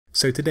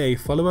So today,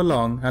 follow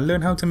along and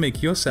learn how to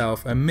make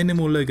yourself a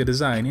minimal logo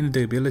design in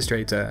Adobe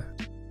Illustrator.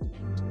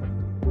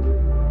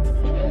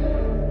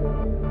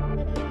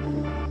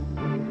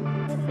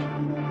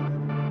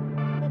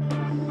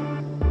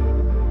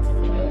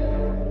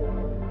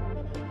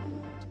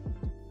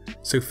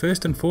 So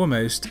first and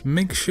foremost,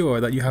 make sure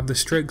that you have the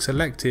stroke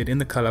selected in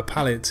the color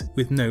palette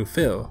with no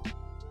fill.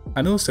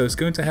 And also it's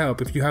going to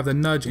help if you have the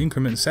nudge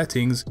increment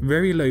settings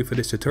very low for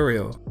this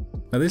tutorial.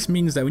 Now this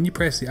means that when you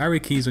press the arrow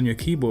keys on your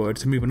keyboard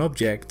to move an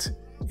object,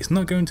 it's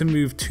not going to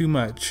move too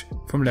much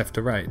from left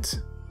to right.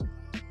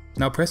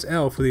 Now press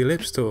L for the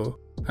ellipse tool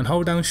and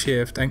hold down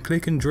Shift and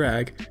click and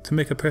drag to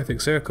make a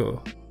perfect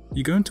circle.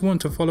 You're going to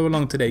want to follow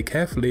along today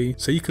carefully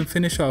so you can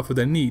finish off with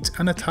a neat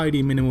and a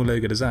tidy minimal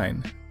logo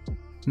design.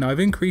 Now I've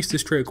increased the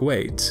stroke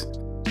weight.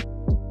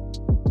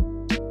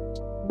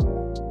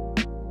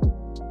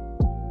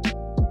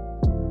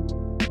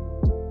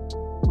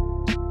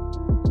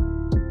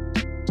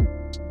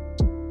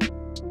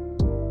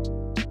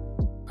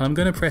 I'm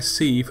going to press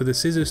C for the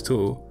scissors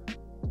tool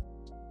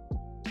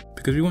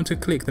because we want to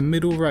click the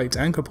middle right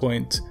anchor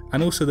point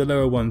and also the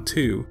lower one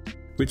too,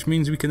 which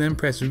means we can then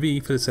press V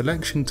for the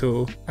selection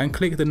tool and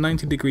click the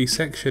 90-degree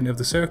section of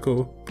the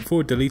circle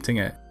before deleting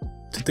it.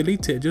 To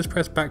delete it, just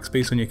press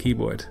backspace on your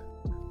keyboard.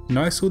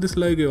 Now I saw this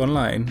logo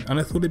online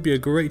and I thought it'd be a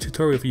great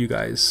tutorial for you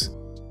guys,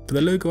 but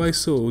the logo I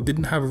saw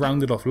didn't have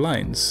rounded off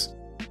lines,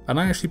 and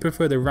I actually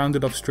prefer the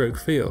rounded off stroke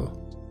feel.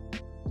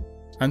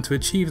 And to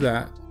achieve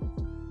that,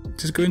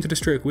 just go into the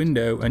stroke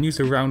window and use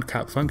the round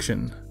cap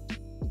function.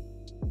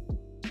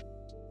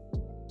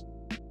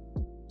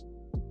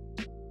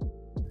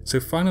 So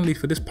finally,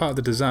 for this part of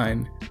the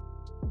design,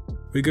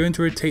 we're going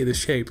to rotate the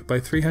shape by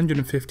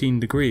 315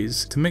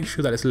 degrees to make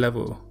sure that it's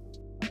level.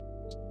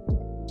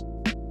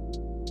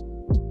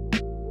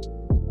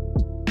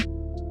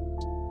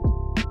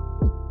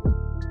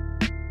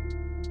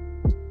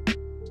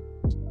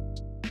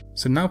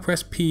 So now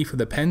press P for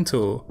the pen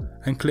tool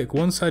and click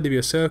one side of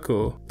your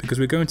circle because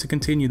we're going to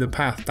continue the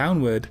path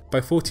downward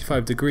by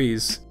 45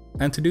 degrees,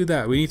 and to do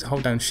that we need to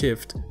hold down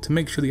Shift to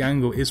make sure the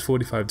angle is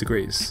 45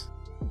 degrees.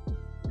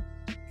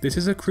 This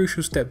is a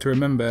crucial step to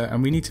remember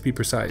and we need to be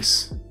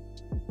precise.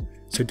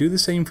 So do the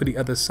same for the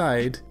other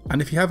side,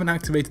 and if you haven't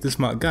activated the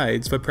smart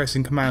guides by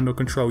pressing Command or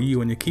Control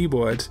U on your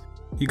keyboard,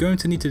 you're going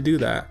to need to do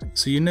that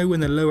so you know when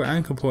the lower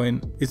anchor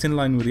point is in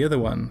line with the other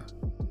one.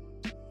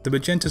 The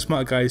magenta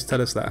smart guides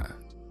tell us that.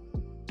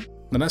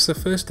 Now that's the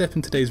first step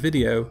in today's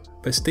video,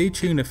 but stay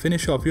tuned to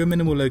finish off your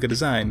minimal logo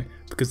design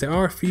because there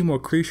are a few more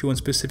crucial and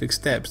specific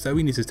steps that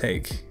we need to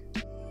take.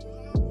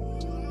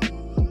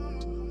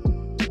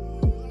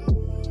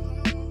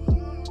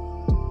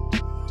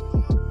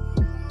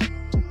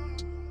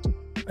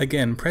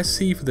 Again, press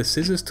C for the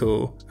scissors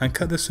tool and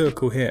cut the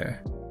circle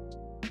here.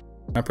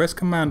 Now press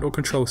Command or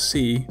Control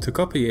C to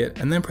copy it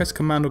and then press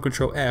Command or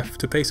Control F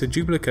to paste a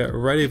duplicate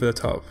right over the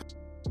top.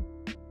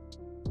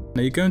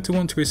 Now you're going to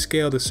want to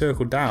rescale the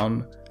circle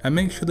down and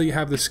make sure that you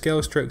have the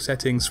scale stroke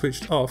settings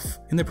switched off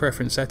in the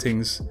preference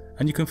settings,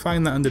 and you can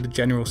find that under the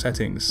general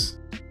settings.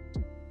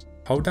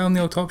 Hold down the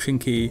Alt Option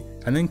key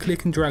and then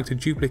click and drag to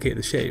duplicate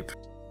the shape.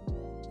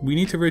 We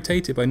need to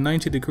rotate it by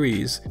 90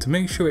 degrees to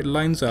make sure it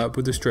lines up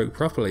with the stroke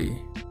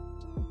properly.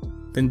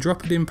 Then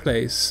drop it in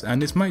place, and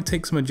this might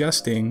take some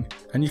adjusting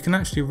and you can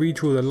actually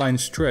redraw the line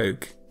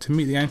stroke to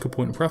meet the anchor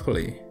point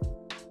properly.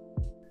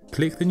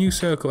 Click the new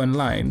circle and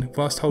line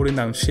whilst holding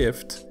down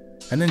Shift,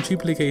 and then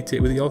duplicate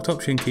it with the Alt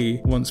Option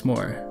key once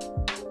more.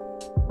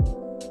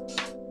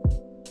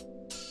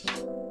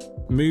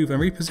 Move and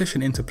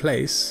reposition into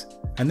place,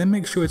 and then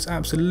make sure it's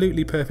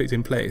absolutely perfect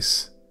in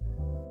place.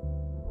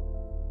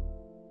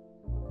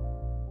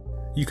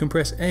 You can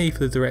press A for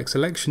the direct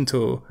selection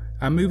tool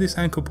and move this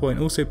anchor point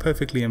also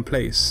perfectly in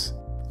place.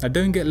 Now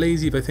don't get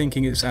lazy by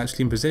thinking it's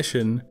actually in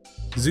position.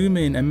 Zoom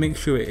in and make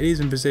sure it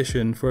is in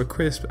position for a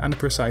crisp and a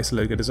precise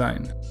logo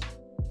design.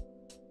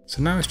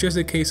 So now it's just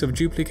a case of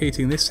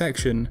duplicating this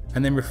section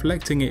and then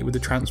reflecting it with the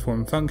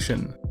transform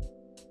function.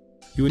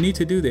 You will need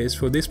to do this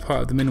for this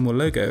part of the minimal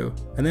logo,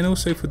 and then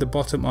also for the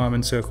bottom arm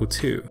and circle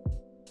too.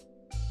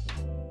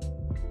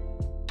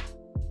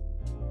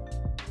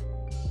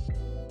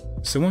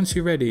 So once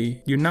you're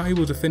ready, you're now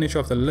able to finish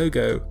off the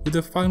logo with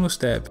the final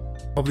step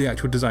of the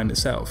actual design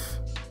itself.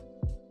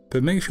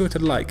 But make sure to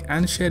like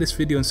and share this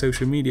video on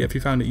social media if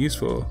you found it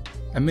useful.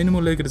 A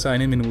minimal logo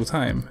design in minimal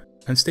time.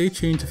 And stay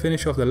tuned to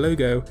finish off the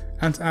logo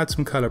and to add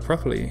some colour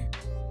properly.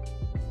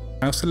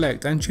 Now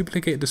select and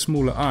duplicate the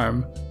smaller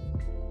arm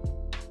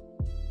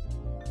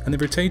and then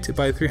rotate it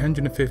by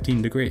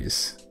 315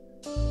 degrees.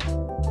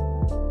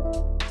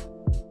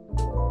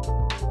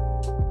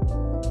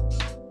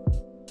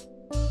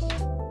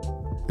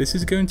 This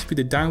is going to be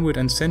the downward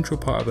and central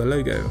part of the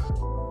logo.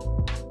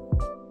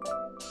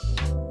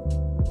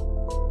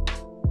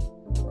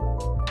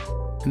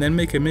 And then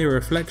make a mirror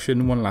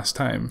reflection one last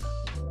time.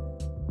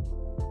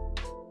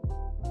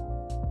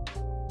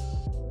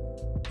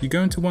 You're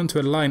going to want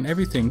to align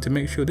everything to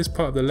make sure this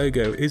part of the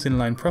logo is in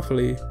line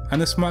properly, and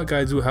the smart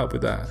guides will help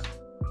with that.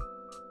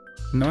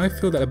 Now I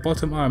feel that the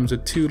bottom arms are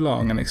too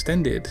long and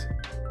extended,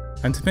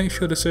 and to make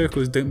sure the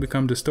circles don't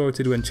become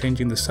distorted when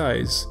changing the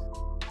size,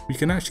 we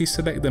can actually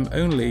select them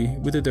only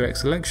with the direct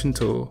selection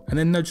tool and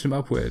then nudge them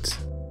upwards.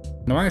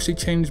 Now I actually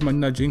changed my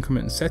nudge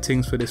increment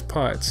settings for this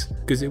part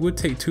because it would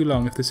take too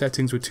long if the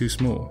settings were too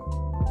small.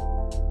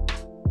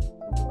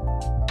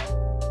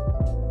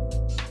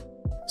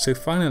 So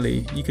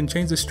finally, you can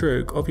change the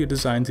stroke of your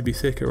design to be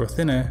thicker or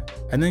thinner,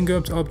 and then go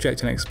up to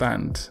Object and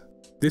Expand.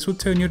 This will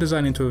turn your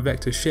design into a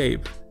vector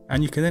shape,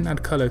 and you can then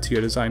add colour to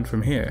your design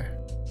from here.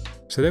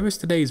 So there is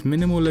today's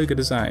minimal logo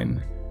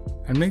design,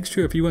 and make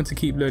sure if you want to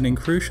keep learning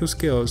crucial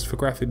skills for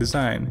graphic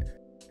design,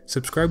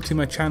 subscribe to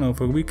my channel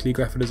for weekly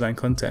graphic design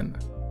content.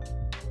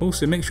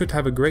 Also make sure to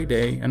have a great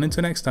day, and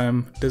until next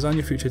time, design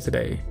your future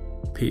today.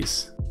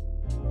 Peace.